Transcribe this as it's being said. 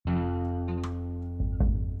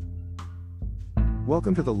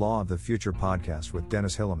Welcome to the Law of the Future podcast with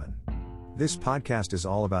Dennis Hilleman. This podcast is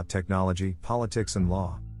all about technology, politics, and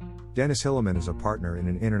law. Dennis Hilleman is a partner in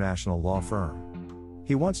an international law firm.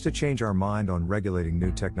 He wants to change our mind on regulating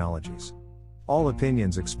new technologies. All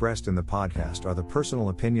opinions expressed in the podcast are the personal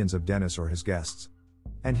opinions of Dennis or his guests.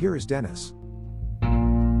 And here is Dennis.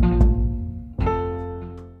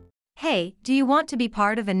 Hey, do you want to be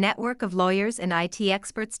part of a network of lawyers and IT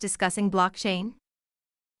experts discussing blockchain?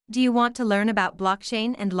 Do you want to learn about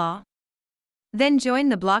blockchain and law? Then join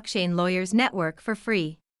the Blockchain Lawyers Network for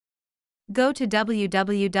free. Go to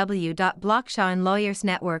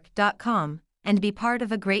www.blockchainlawyersnetwork.com and be part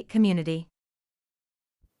of a great community.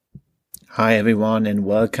 Hi everyone and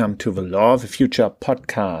welcome to the Law of the Future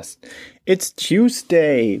podcast. It's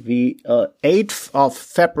Tuesday, the 8th of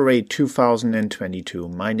February 2022.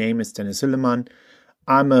 My name is Dennis Hilleman.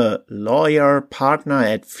 I'm a lawyer partner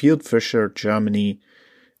at Fieldfisher, Germany,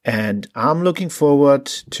 and I'm looking forward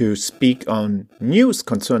to speak on news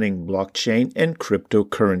concerning blockchain and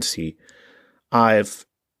cryptocurrency. I've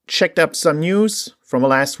checked up some news from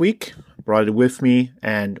last week, brought it with me,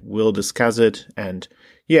 and we'll discuss it. And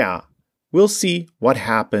yeah, we'll see what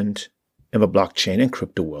happened in the blockchain and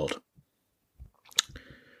crypto world.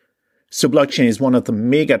 So blockchain is one of the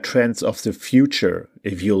mega trends of the future,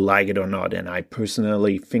 if you like it or not. And I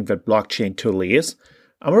personally think that blockchain totally is.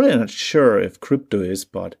 I'm really not sure if crypto is,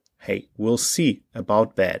 but hey, we'll see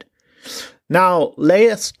about that. Now,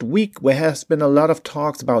 last week there has been a lot of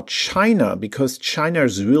talks about China because China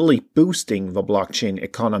is really boosting the blockchain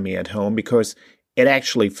economy at home because it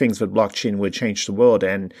actually thinks that blockchain will change the world.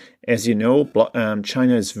 And as you know,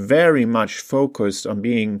 China is very much focused on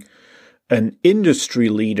being an industry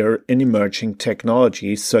leader in emerging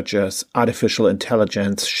technologies such as artificial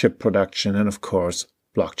intelligence, chip production, and of course,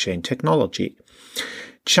 blockchain technology.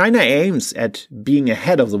 China aims at being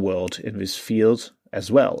ahead of the world in this field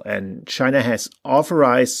as well, and China has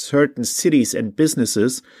authorized certain cities and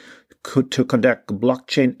businesses to conduct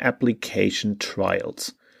blockchain application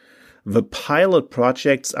trials. The pilot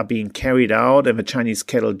projects are being carried out in the Chinese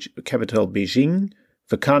capital Beijing,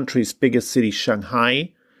 the country's biggest city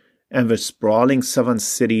Shanghai, and the sprawling southern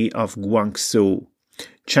city of Guangzhou.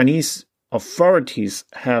 Chinese authorities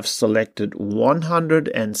have selected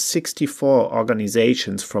 164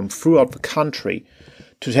 organizations from throughout the country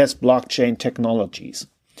to test blockchain technologies.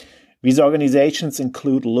 These organizations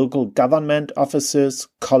include local government offices,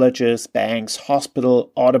 colleges, banks, hospitals,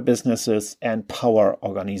 auto businesses, and power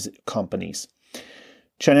companies.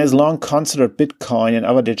 China has long considered Bitcoin and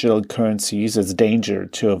other digital currencies as a danger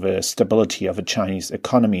to the stability of the Chinese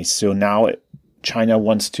economy. So now China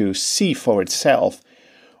wants to see for itself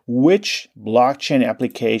which blockchain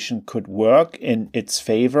application could work in its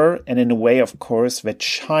favor and in a way, of course, that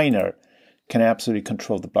China can absolutely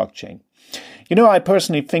control the blockchain. You know, I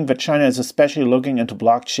personally think that China is especially looking into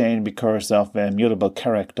blockchain because of the immutable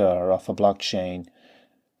character of a blockchain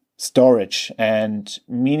storage, and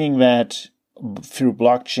meaning that through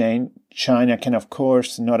blockchain, China can, of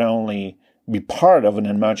course, not only be part of an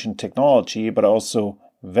emerging technology, but also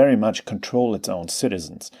very much control its own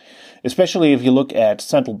citizens. Especially if you look at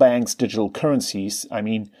central banks' digital currencies, I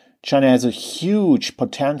mean, China has a huge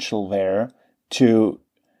potential there to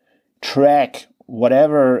track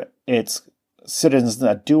whatever its citizens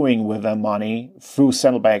are doing with their money through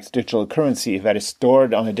central banks' digital currency that is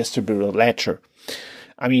stored on a distributed ledger.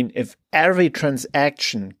 I mean, if every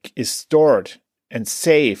transaction is stored and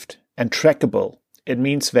saved and trackable, it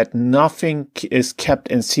means that nothing is kept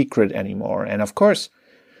in secret anymore. And of course,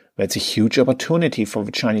 that's a huge opportunity for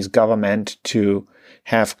the Chinese government to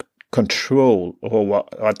have control over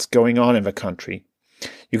what's going on in the country.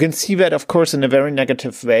 You can see that, of course, in a very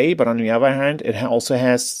negative way, but on the other hand, it also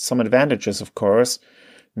has some advantages, of course,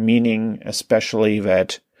 meaning especially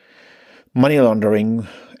that money laundering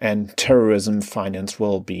and terrorism finance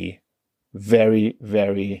will be very,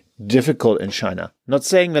 very difficult in China. Not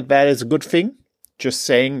saying that that is a good thing, just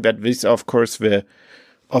saying that these are, of course, the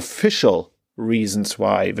official reasons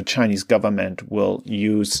why the Chinese government will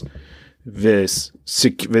use this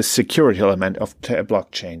security element of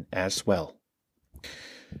blockchain as well.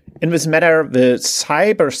 In this matter, the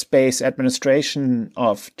Cyberspace Administration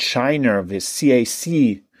of China, the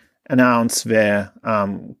CAC, announced their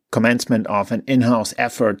commencement of an in-house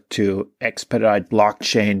effort to expedite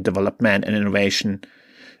blockchain development and innovation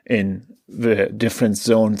in the different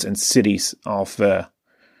zones and cities of the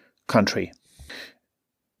country.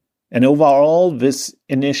 And overall, this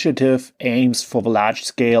initiative aims for the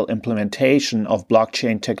large-scale implementation of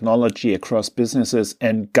blockchain technology across businesses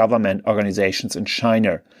and government organizations in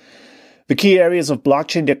China. The key areas of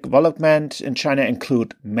blockchain development in China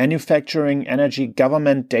include manufacturing, energy,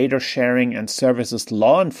 government, data sharing and services,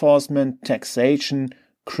 law enforcement, taxation,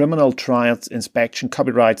 criminal trials, inspection,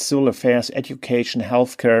 copyright, civil affairs, education,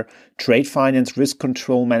 healthcare, trade finance, risk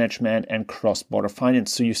control management, and cross-border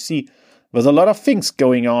finance. So you see, there's a lot of things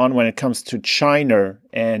going on when it comes to China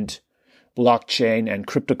and blockchain and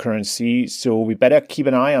cryptocurrency. So we better keep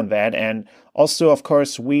an eye on that. And also, of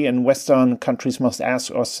course, we in Western countries must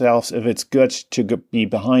ask ourselves if it's good to be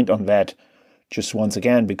behind on that just once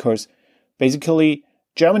again, because basically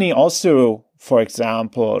Germany also, for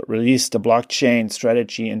example, released a blockchain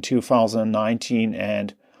strategy in 2019.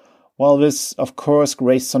 And well, this, of course,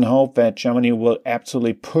 raised some hope that Germany will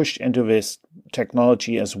absolutely push into this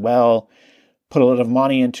technology as well, put a lot of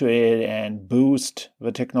money into it and boost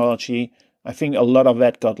the technology. I think a lot of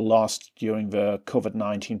that got lost during the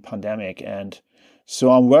COVID-19 pandemic. And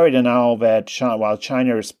so I'm worried now that while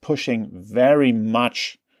China is pushing very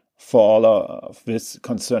much for all of this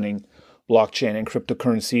concerning blockchain and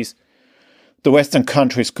cryptocurrencies, the Western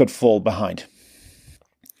countries could fall behind.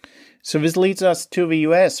 So this leads us to the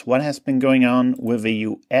US. What has been going on with the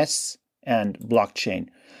US and blockchain?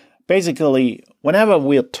 Basically, whenever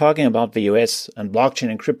we're talking about the US and blockchain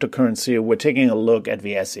and cryptocurrency, we're taking a look at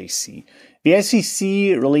the SEC. The SEC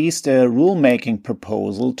released a rulemaking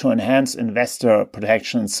proposal to enhance investor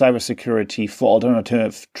protection and cybersecurity for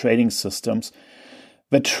alternative trading systems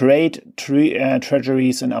that trade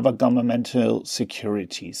treasuries and other governmental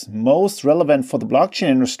securities. Most relevant for the blockchain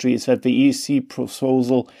industry is that the ESG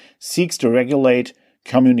proposal seeks to regulate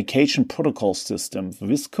communication protocol systems.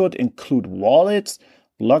 This could include wallets,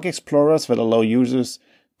 block explorers that allow users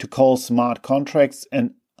to call smart contracts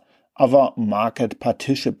and other market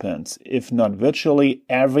participants, if not virtually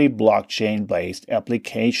every blockchain-based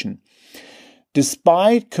application.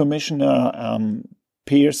 Despite Commissioner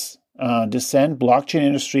Pierce dissent, blockchain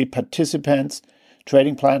industry participants,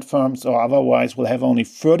 trading platforms or otherwise will have only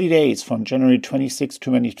 30 days from January 26,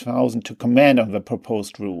 2000 to comment on the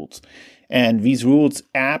proposed rules. And these rules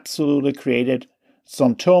absolutely created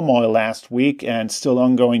some turmoil last week and still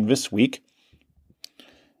ongoing this week.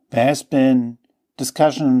 There has been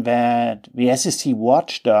discussion that the SEC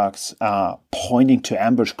watchdogs are pointing to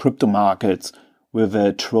ambush crypto markets with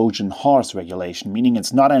a Trojan horse regulation, meaning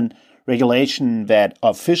it's not a regulation that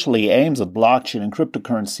officially aims at blockchain and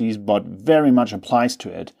cryptocurrencies, but very much applies to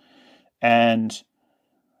it. And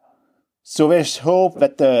so there's hope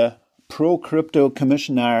that the pro-crypto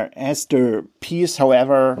commissioner Esther Pierce,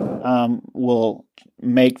 however, will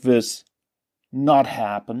make this not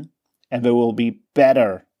happen, and there will be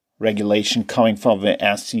better regulation coming from the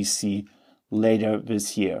SEC later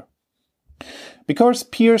this year. Because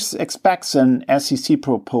Pierce expects an SEC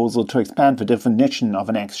proposal to expand the definition of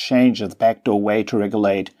an exchange as a backdoor way to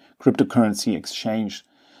regulate cryptocurrency exchange,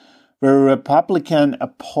 the Republican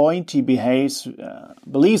appointee believes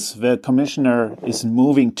the commissioner is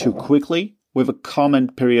moving too quickly with a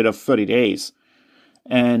comment period of 30 days.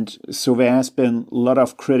 And so there has been a lot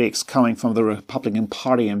of critics coming from the Republican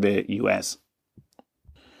Party in the US.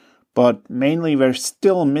 But mainly we're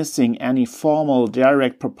still missing any formal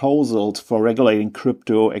direct proposals for regulating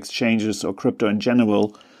crypto exchanges or crypto in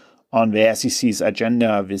general on the SEC's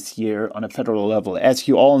agenda this year on a federal level. As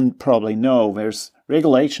you all probably know, there's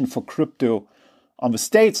regulation for crypto on the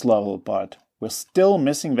states level, but we're still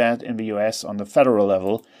missing that in the US on the federal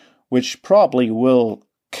level, which probably will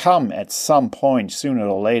come at some point sooner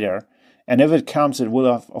or later. And if it comes, it will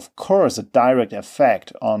have, of course, a direct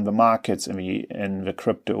effect on the markets in the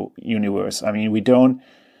crypto universe. I mean, we don't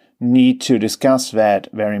need to discuss that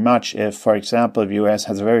very much if, for example, the US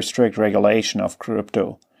has a very strict regulation of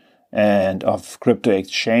crypto and of crypto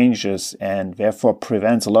exchanges, and therefore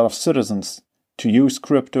prevents a lot of citizens to use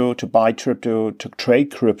crypto, to buy crypto, to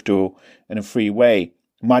trade crypto in a free way,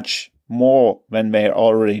 much more than they're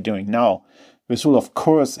already doing now. This will, of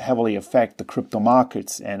course, heavily affect the crypto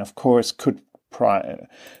markets and, of course, could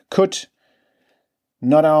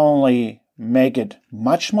not only make it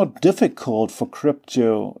much more difficult for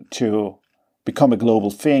crypto to become a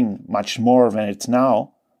global thing, much more than it's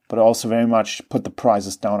now, but also very much put the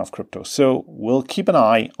prices down of crypto. So we'll keep an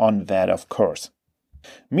eye on that, of course.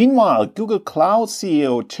 Meanwhile, Google Cloud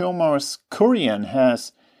CEO Thomas Kurian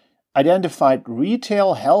has identified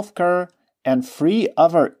retail, healthcare, and 3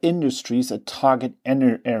 other industries as target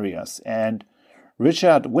areas. And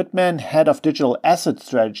Richard Whitman, head of digital asset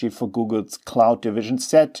strategy for Google's cloud division,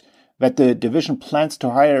 said that the division plans to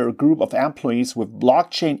hire a group of employees with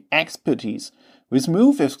blockchain expertise. This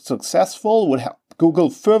move, if successful, would help Google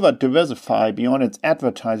further diversify beyond its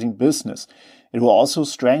advertising business. It will also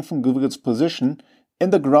strengthen Google's position In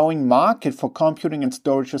the growing market for computing and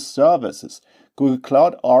storage services, Google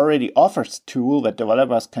Cloud already offers a tool that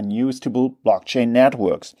developers can use to build blockchain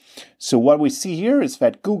networks. So what we see here is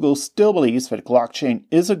that Google still believes that blockchain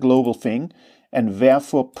is a global thing and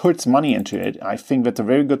therefore puts money into it. I think that's a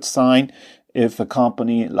very good sign if a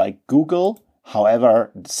company like Google,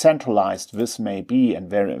 however centralized this may be and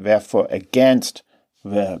therefore against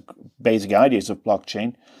the basic ideas of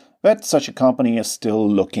blockchain, that such a company is still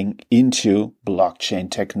looking into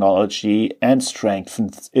blockchain technology and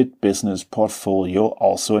strengthens its business portfolio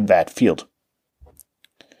also in that field.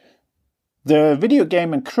 The video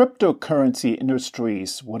game and cryptocurrency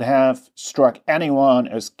industries would have struck anyone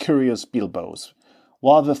as curious bilbos.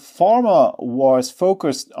 While the former was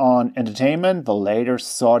focused on entertainment, the latter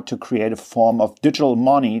sought to create a form of digital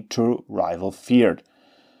money to rival fiat.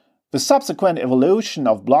 The subsequent evolution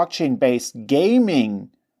of blockchain-based gaming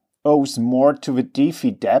owes more to the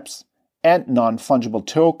DeFi dApps and non-fungible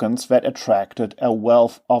tokens that attracted a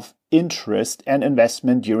wealth of interest and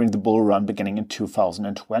investment during the bull run beginning in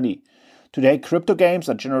 2020. Today, crypto games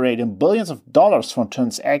are generating billions of dollars from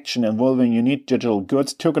transactions involving unique digital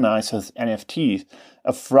goods tokenized as NFTs,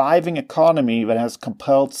 a thriving economy that has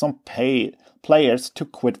compelled some players to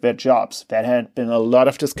quit their jobs. That had been a lot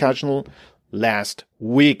of discussion last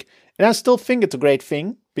week. And I still think it's a great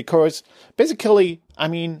thing because basically,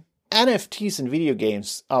 NFTs in video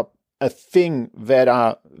games are a thing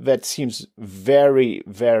that seems very,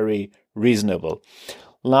 very reasonable.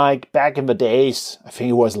 Like back in the days, I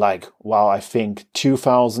think it was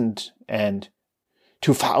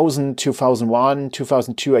 2001,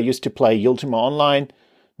 2002, I used to play Ultima Online.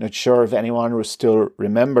 Not sure if anyone who still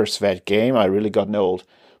remembers that game. I really gotten old.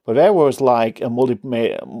 But that was like a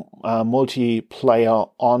multiplayer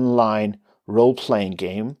online role-playing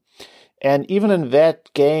game. And even in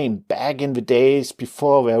that game, back in the days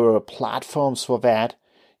before there were platforms for that,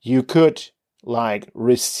 you could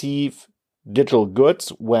receive digital goods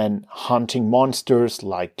when hunting monsters,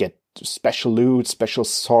 get special loot, special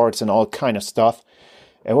swords and all kind of stuff.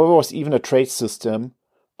 And there was even a trade system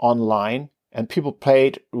online and people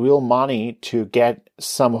paid real money to get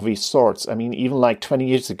some of these swords. Even 20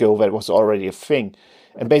 years ago, that was already a thing.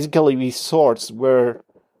 And basically these swords were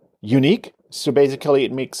unique. So basically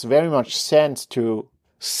it makes very much sense to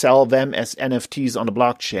sell them as NFTs on the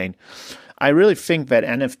blockchain. I really think that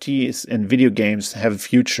NFTs in video games have a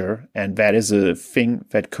future, and that is a thing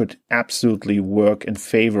that could absolutely work in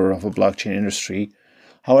favor of a blockchain industry.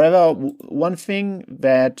 However, one thing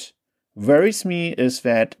that worries me is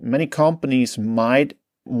that many companies might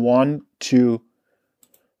want to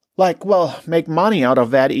make money out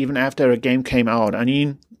of that even after a game came out.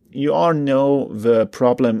 You all know the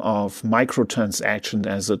problem of microtransactions,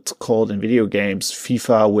 as it's called in video games.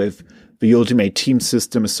 FIFA with the Ultimate Team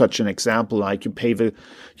system is such an example.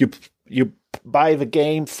 You buy the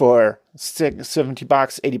game for $70,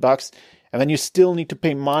 $80, and then you still need to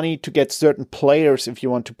pay money to get certain players if you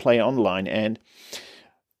want to play online. And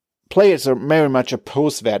players are very much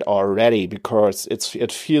opposed to that already because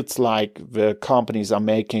it feels like the companies are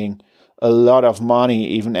making a lot of money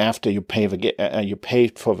even after you paid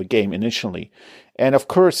for the game initially. And of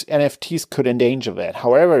course, NFTs could endanger that.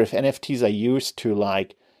 However, if NFTs are used to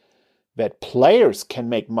that players can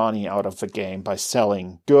make money out of the game by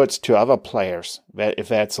selling goods to other players, that if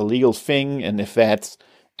that's a legal thing and if that's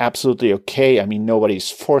absolutely okay,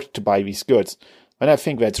 nobody's forced to buy these goods, then I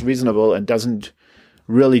think that's reasonable and doesn't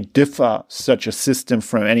really differ such a system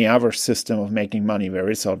from any other system of making money there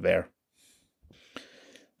is out there.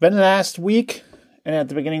 Then last week, and at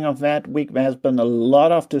the beginning of that week, there has been a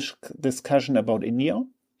lot of discussion about India.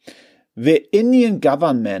 The Indian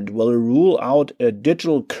government will rule out a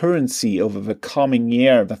digital currency over the coming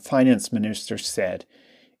year, the finance minister said.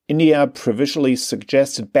 India previously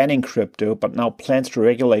suggested banning crypto, but now plans to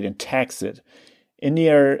regulate and tax it.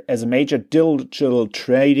 India, as a major digital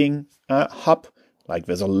trading hub,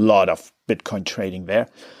 there's a lot of Bitcoin trading there,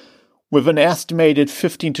 with an estimated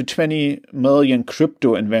 15 to 20 million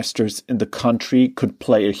crypto investors in the country, could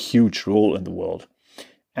play a huge role in the world.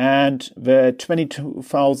 And the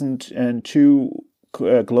 2002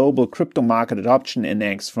 Global Crypto Market Adoption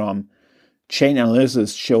Index from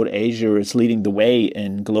Chainalysis showed Asia is leading the way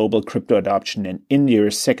in global crypto adoption, and India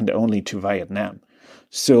is second only to Vietnam.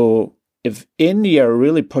 So if India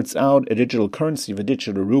really puts out a digital currency, the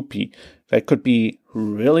digital rupee, that could be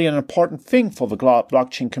really an important thing for the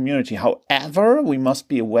blockchain community. However, we must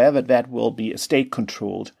be aware that that will be a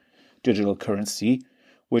state-controlled digital currency,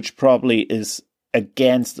 which probably is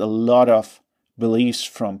against a lot of beliefs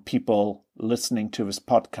from people listening to this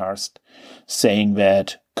podcast, saying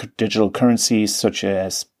that digital currencies such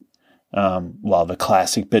as The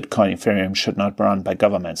classic Bitcoin, Ethereum should not be run by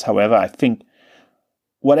governments. However, I think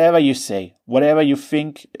whatever you say, whatever you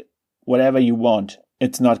think, whatever you want,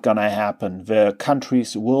 it's not going to happen. The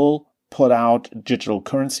countries will put out digital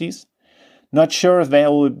currencies. Not sure if they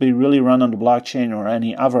will be really run on the blockchain or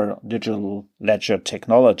any other digital ledger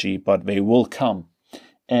technology, but they will come.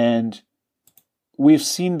 And we've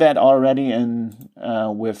seen that already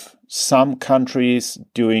with some countries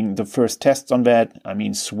doing the first tests on that. I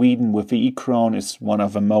mean, Sweden with the e-krone is one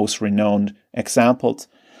of the most renowned examples.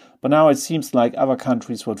 But now it seems like other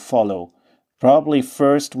countries would follow. Probably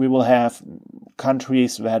first we will have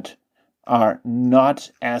countries that are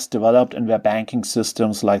not as developed in their banking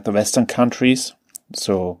systems like the Western countries,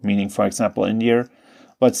 so meaning, for example, India,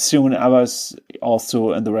 but soon others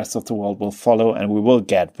also in the rest of the world will follow, and we will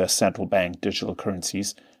get the central bank digital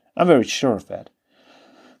currencies. I'm very sure of that.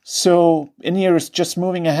 So India is just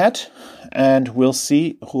moving ahead, and we'll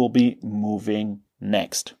see who will be moving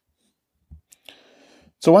next.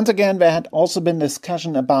 So once again, there had also been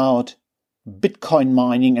discussion about Bitcoin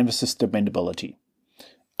mining and the sustainability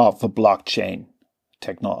of the blockchain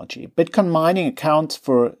technology. Bitcoin mining accounts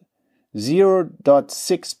for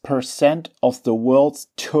 0.6% of the world's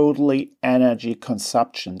total energy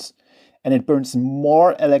consumptions, and it burns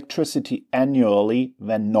more electricity annually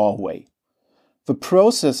than Norway. The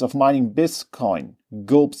process of mining Bitcoin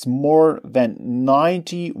gulps more than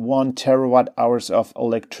 91 terawatt hours of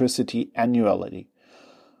electricity annually,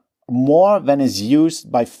 more than is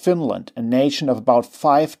used by Finland, a nation of about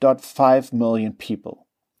 5.5 million people.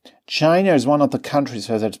 China is one of the countries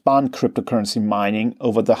that has banned cryptocurrency mining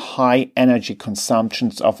over the high energy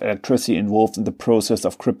consumptions of electricity involved in the process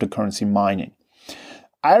of cryptocurrency mining.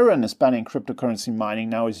 Iran is banning cryptocurrency mining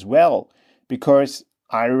now as well, because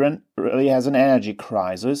Iran really has an energy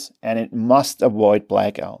crisis and it must avoid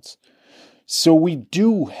blackouts. So we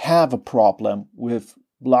do have a problem with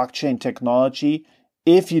blockchain technology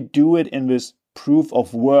if you do it in this proof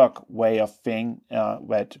of work way of thing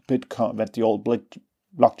that the old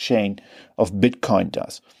blockchain of Bitcoin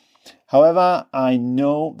does. However, I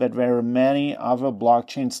know that there are many other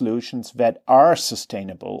blockchain solutions that are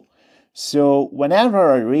sustainable. So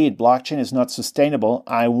whenever I read blockchain is not sustainable,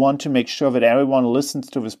 I want to make sure that everyone who listens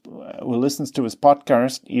to this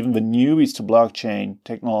podcast, even the newbies to blockchain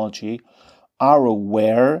technology, are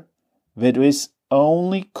aware that this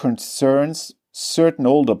only concerns certain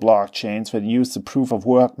older blockchains that use the proof of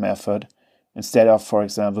work method instead of, for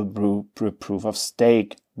example, proof of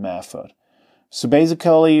stake method. So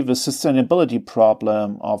basically, the sustainability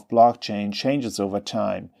problem of blockchain changes over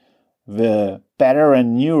time. The better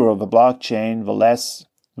and newer the blockchain, the less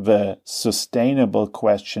the sustainable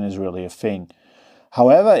question is really a thing.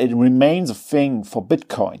 However, it remains a thing for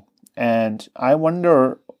Bitcoin. And I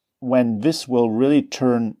wonder when this will really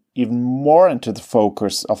turn even more into the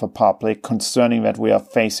focus of the public concerning that we are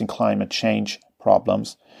facing climate change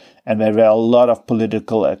problems. And there were a lot of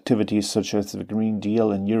political activities such as the Green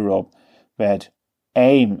Deal in Europe that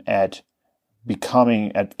aim at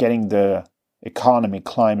getting the economy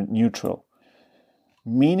climate neutral.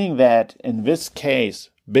 Meaning that in this case,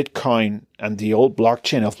 Bitcoin and the old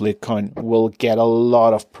blockchain of Bitcoin will get a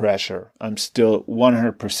lot of pressure. I'm still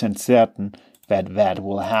 100% certain that that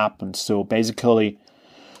will happen. So basically,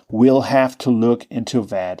 we'll have to look into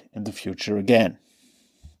that in the future again.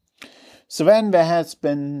 So then there has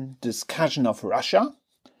been discussion of Russia.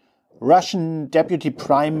 Russian Deputy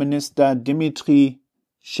Prime Minister Dmitry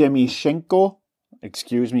Shemyshenko,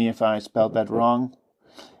 excuse me if I spelled that wrong,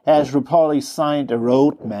 has reportedly signed a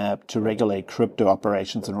roadmap to regulate crypto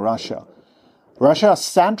operations in Russia. Russia's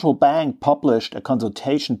central bank published a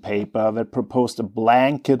consultation paper that proposed a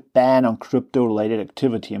blanket ban on crypto-related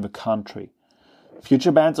activity in the country.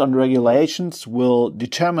 Future bans on regulations will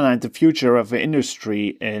determine the future of the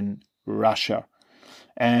industry in Russia.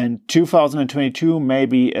 And 2022 may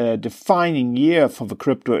be a defining year for the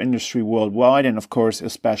crypto industry worldwide and, of course,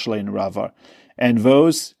 especially in Russia. And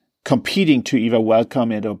those competing to either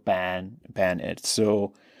welcome it or ban it.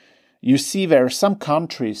 So you see there are some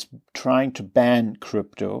countries trying to ban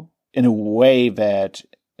crypto in a way that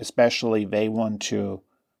especially they want to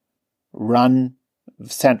run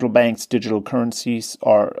central banks' digital currencies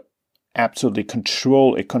or absolutely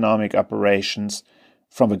control economic operations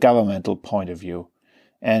from a governmental point of view.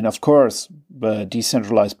 And of course, the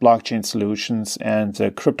decentralized blockchain solutions and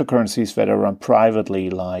the cryptocurrencies that are run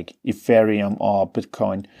privately like Ethereum or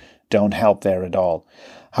Bitcoin don't help there at all.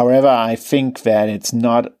 However, I think that it's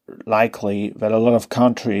not likely that a lot of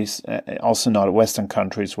countries, also not Western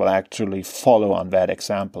countries, will actually follow on that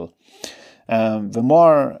example.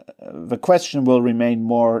 The question will remain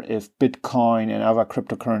more if Bitcoin and other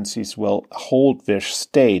cryptocurrencies will hold their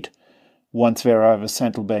state once there are the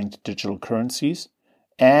central bank digital currencies,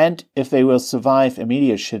 and if they will survive a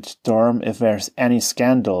media shitstorm if there's any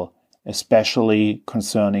scandal, especially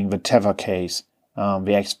concerning the Tether case.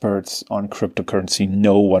 The experts on cryptocurrency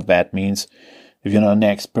know what that means. If you're not an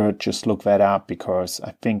expert, just look that up, because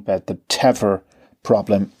I think that the Tether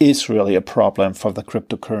problem is really a problem for the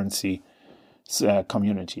cryptocurrency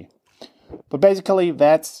community. But basically,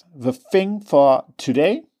 that's the thing for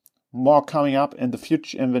today. More coming up in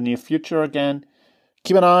the near future again.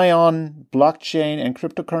 Keep an eye on blockchain and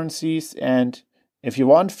cryptocurrencies, and if you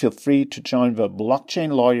want, feel free to join the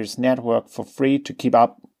Blockchain Lawyers Network for free to keep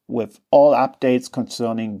up with all updates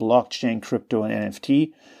concerning blockchain, crypto, and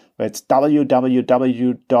NFT. That's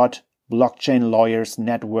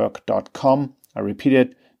www.blockchainlawyersnetwork.com. I repeat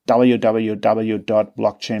it,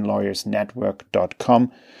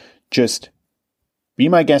 www.blockchainlawyersnetwork.com. Just be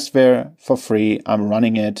my guest there for free. I'm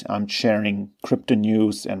running it. I'm sharing crypto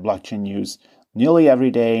news and blockchain news nearly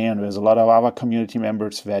every day, and there's a lot of other community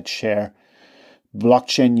members that share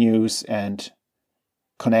blockchain news and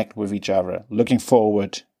connect with each other. Looking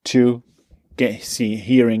forward to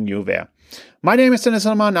hearing you there. My name is Dennis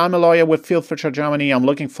Hillman. I'm a lawyer with Field Future Germany. I'm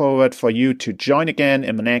looking forward for you to join again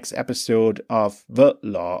in the next episode of The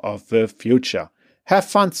Law of the Future. Have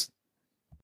fun